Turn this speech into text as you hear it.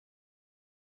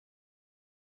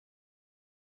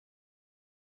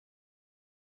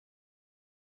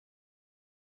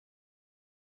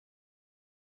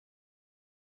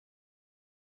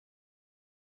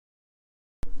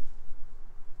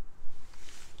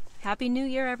Happy New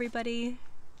Year, everybody.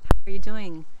 How are you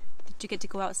doing? Did you get to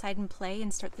go outside and play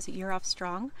and start this year off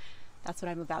strong? That's what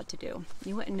I'm about to do.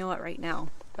 You wouldn't know it right now,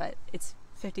 but it's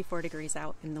 54 degrees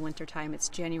out in the wintertime. It's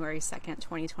January 2nd,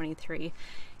 2023,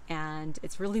 and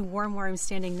it's really warm where I'm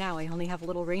standing now. I only have a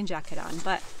little rain jacket on,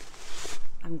 but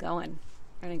I'm going.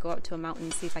 I'm going to go out to a mountain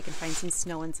and see if I can find some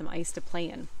snow and some ice to play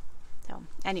in. So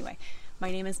anyway, my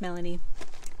name is Melanie.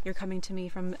 You're coming to me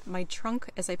from my trunk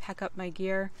as I pack up my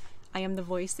gear. I am the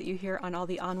voice that you hear on all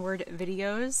the Onward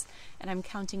videos, and I'm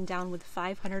counting down with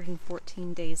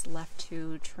 514 days left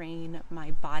to train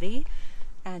my body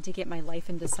and to get my life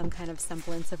into some kind of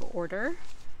semblance of order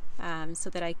so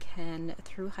that I can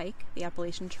thru hike the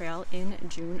Appalachian Trail in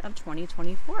June of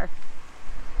 2024.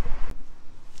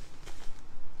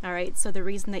 All right, so the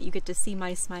reason that you get to see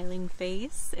my smiling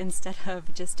face instead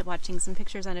of just watching some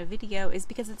pictures on a video is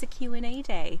because it's a Q&A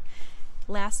day.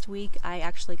 Last week, I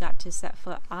actually got to set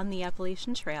foot on the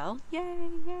Appalachian Trail. Yay,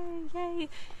 yay, yay.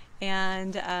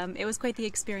 And it was quite the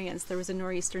experience. There was a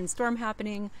nor'eastern storm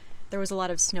happening. There was a lot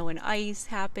of snow and ice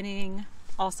happening.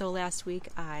 Also last week,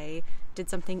 I did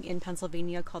something in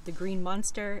Pennsylvania called the Green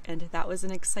Monster, and that was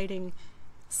an exciting,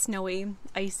 snowy,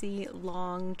 icy,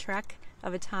 long trek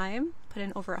of a time. Put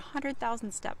in over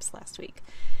 100,000 steps last week.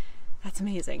 That's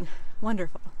amazing.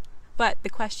 Wonderful. But the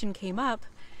question came up,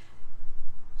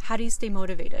 how do you stay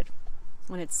motivated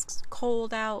when it's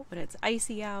cold out, when it's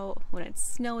icy out, when it's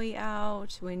snowy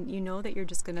out, when you know that you're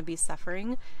just going to be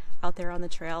suffering out there on the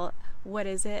trail? What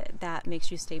is it that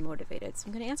makes you stay motivated? So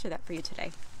I'm going to answer that for you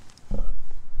today.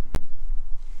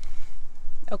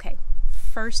 Okay,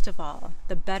 first of all,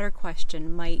 the better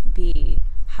question might be,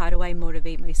 how do I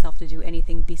motivate myself to do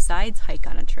anything besides hike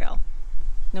on a trail,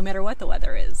 no matter what the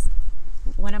weather is?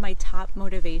 One of my top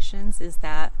motivations is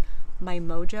that my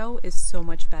mojo is so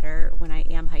much better when I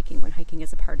am hiking, when hiking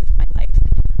is a part of my life.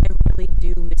 I really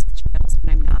do miss the trails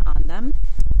when I'm not on them.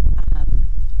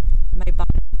 My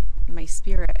body, my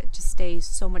spirit just stays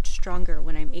so much stronger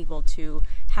when I'm able to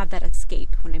have that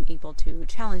escape, when I'm able to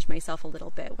challenge myself a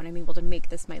little bit, when I'm able to make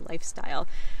this my lifestyle.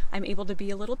 I'm able to be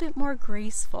a little bit more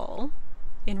graceful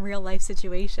in real life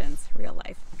situations,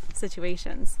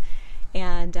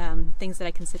 and things that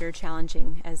I consider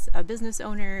challenging as a business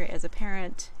owner, as a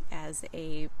parent, as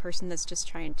a person that's just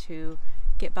trying to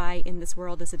get by in this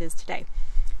world as it is today.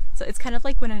 So it's kind of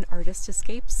like when an artist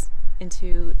escapes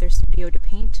into their studio to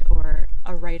paint, or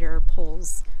a writer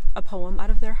pulls a poem out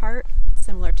of their heart,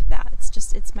 similar to that.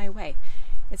 It's my way.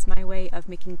 It's my way of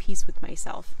making peace with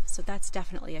myself. So that's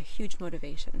definitely a huge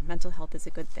motivation. Mental health is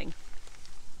a good thing.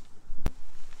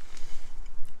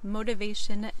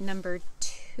 Motivation number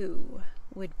 2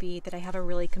 would be that I have a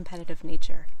really competitive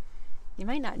nature. You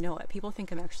might not know it. People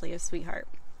think I'm actually a sweetheart,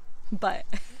 but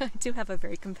I do have a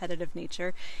very competitive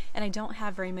nature, and I don't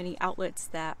have very many outlets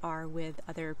that are with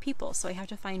other people. So I have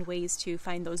to find ways to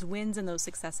find those wins and those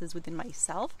successes within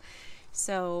myself.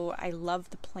 So I love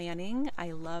the planning.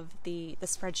 I love the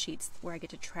spreadsheets where I get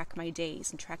to track my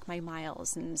days and track my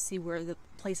miles and see where the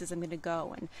places I'm going to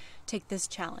go and take this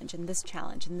challenge and this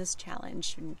challenge and this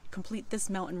challenge and complete this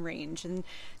mountain range and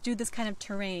do this kind of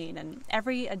terrain. And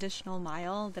every additional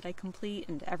mile that I complete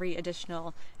and every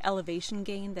additional elevation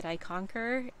gain that I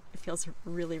conquer, it feels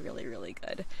really, really, really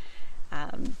good.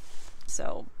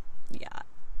 So yeah,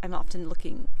 I'm often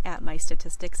looking at my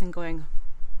statistics and going,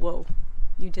 whoa,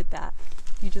 you did that.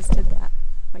 You just did that.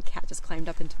 My cat just climbed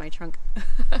up into my trunk.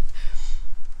 I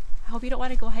hope you don't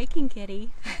want to go hiking, kitty.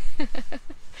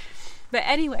 But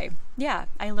anyway, yeah,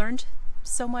 I learned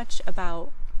so much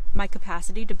about my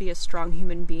capacity to be a strong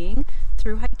human being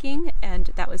through hiking,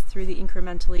 and that was through the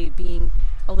incrementally being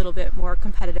a little bit more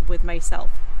competitive with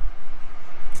myself.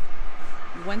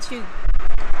 Once you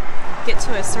get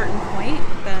to a certain point,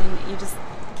 then you just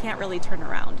can't really turn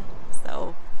around.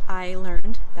 So I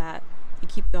learned that you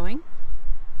keep going,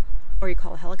 or you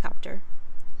call a helicopter,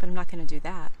 but I'm not going to do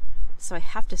that. So I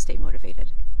have to stay motivated.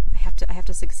 I have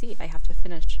to succeed. I have to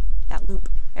finish that loop.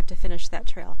 I have to finish that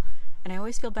trail. And I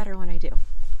always feel better when I do.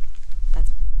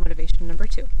 That's motivation number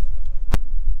 2.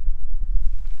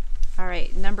 All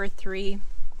right, number 3.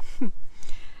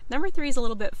 Number 3 is a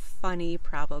little bit funny,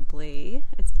 probably.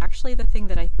 It's actually the thing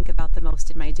that I think about the most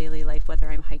in my daily life,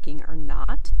 whether I'm hiking or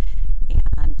not.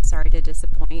 And sorry to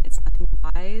disappoint, it's nothing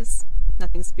wise,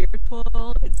 nothing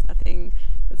spiritual, it's nothing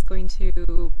that's going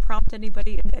to prompt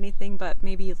anybody into anything but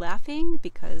maybe laughing,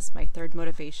 because my 3rd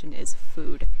motivation is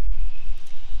food.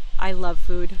 I love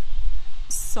food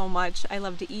so much. I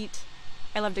love to eat.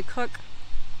 I love to cook.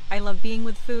 I love being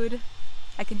with food.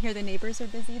 I can hear the neighbors are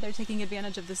busy. They're taking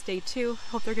advantage of this day too.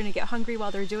 Hope they're going to get hungry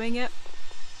while they're doing it.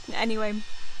 Anyway,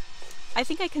 I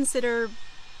think I consider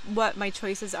what my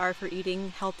choices are for eating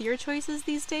healthier choices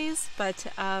these days, but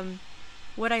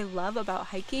what I love about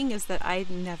hiking is that I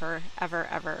never, ever,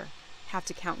 ever have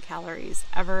to count calories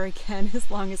ever again as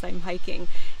long as I'm hiking.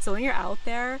 So when you're out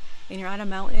there and you're on a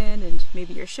mountain and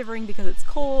maybe you're shivering because it's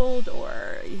cold,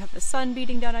 or you have the sun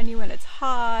beating down on you and it's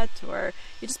hot, or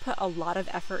you just put a lot of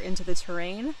effort into the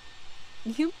terrain,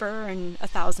 you burn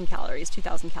 1,000 calories,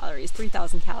 2,000 calories,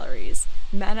 3,000 calories.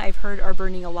 Men, I've heard, are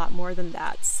burning a lot more than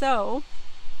that. So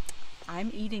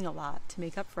I'm eating a lot to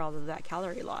make up for all of that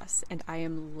calorie loss, and I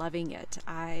am loving it.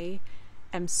 I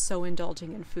am so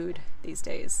indulging in food these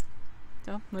days.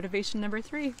 So, motivation number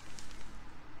 3.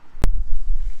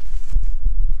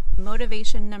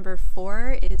 Motivation number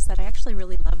 4 is that I actually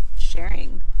really love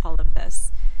sharing all of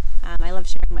this. I love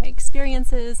sharing my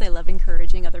experiences. I love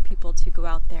encouraging other people to go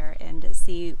out there and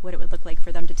see what it would look like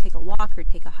for them to take a walk or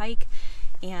take a hike.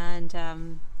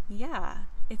 And yeah,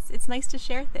 it's nice to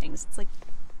share things. It's like,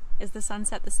 is the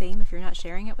sunset the same if you're not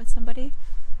sharing it with somebody?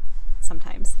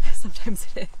 Sometimes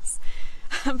it is.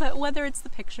 But whether it's the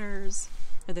pictures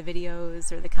or the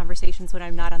videos or the conversations when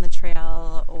I'm not on the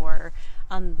trail, or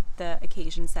on the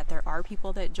occasions that there are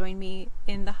people that join me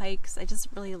in the hikes, I just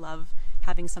really love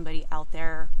having somebody out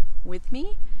there with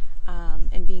me,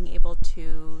 and being able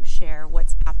to share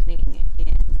what's happening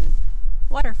in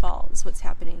waterfalls, what's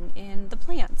happening in the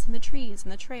plants and the trees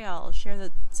and the trail, share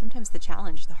sometimes the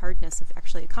challenge, the hardness of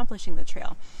actually accomplishing the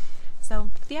trail.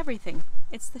 So the everything,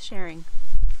 it's the sharing.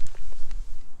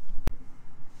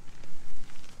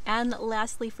 And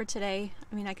lastly for today,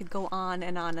 I mean, I could go on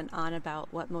and on and on about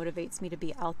what motivates me to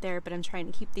be out there, but I'm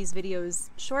trying to keep these videos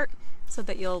short so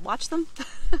that you'll watch them.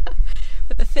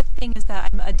 But the 5th thing is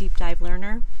that I'm a deep dive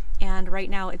learner, and right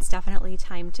now it's definitely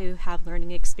time to have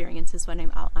learning experiences when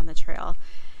I'm out on the trail.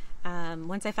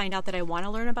 Once I find out that I want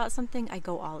to learn about something, I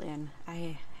go all in.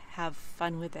 I have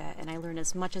fun with it, and I learn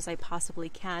as much as I possibly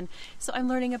can. So I'm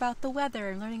learning about the weather,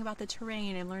 I'm learning about the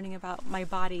terrain, I'm learning about my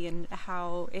body and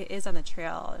how it is on the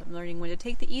trail. I'm learning when to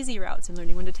take the easy routes, I'm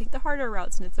learning when to take the harder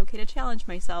routes, and it's okay to challenge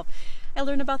myself. I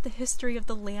learn about the history of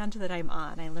the land that I'm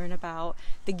on. I learn about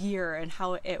the gear and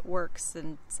how it works,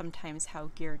 and sometimes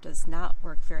how gear does not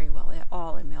work very well at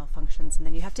all and malfunctions, and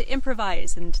then you have to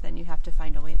improvise, and then you have to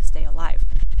find a way to stay alive.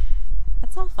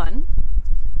 That's all fun.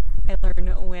 I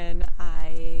learn when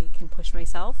I can push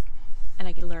myself, and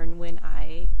I can learn when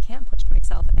I can't push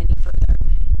myself any further,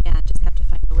 and I just have to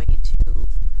find a way to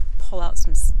pull out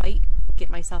some spite, get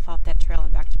myself off that trail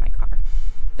and back to my car.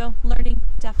 So learning,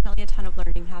 definitely a ton of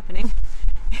learning happening,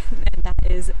 and that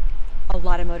is a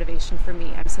lot of motivation for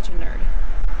me. I'm such a nerd.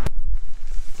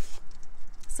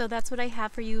 So that's what I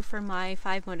have for you for my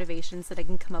 5 motivations that I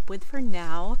can come up with for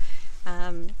now.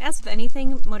 As with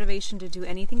anything, motivation to do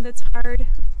anything that's hard,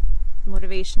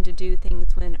 motivation to do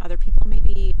things when other people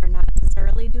maybe are not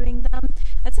necessarily doing them,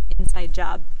 that's an inside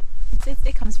job.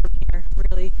 It comes from here,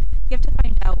 really. You have to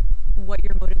find out what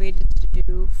you're motivated to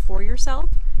do for yourself,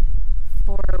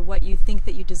 for what you think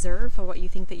that you deserve, for what you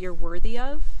think that you're worthy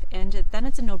of, and then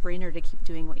it's a no-brainer to keep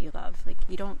doing what you love. Like,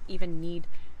 you don't even need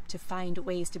to find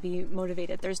ways to be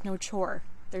motivated. There's no chore,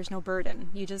 there's no burden.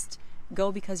 You just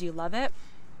go because you love it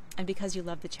and because you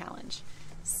love the challenge.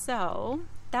 So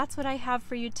that's what I have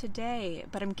for you today,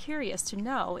 but I'm curious to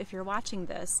know, if you're watching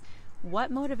this,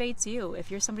 what motivates you? If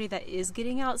you're somebody that is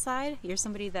getting outside, you're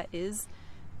somebody that is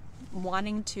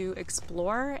wanting to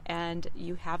explore, and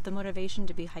you have the motivation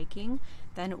to be hiking,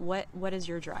 then what is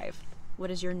your drive? What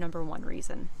is your number 1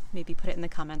 reason? Maybe put it in the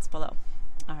comments below.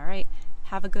 All right,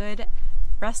 have a good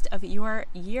rest of your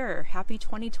year. Happy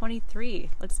 2023.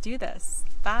 Let's do this.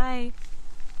 Bye.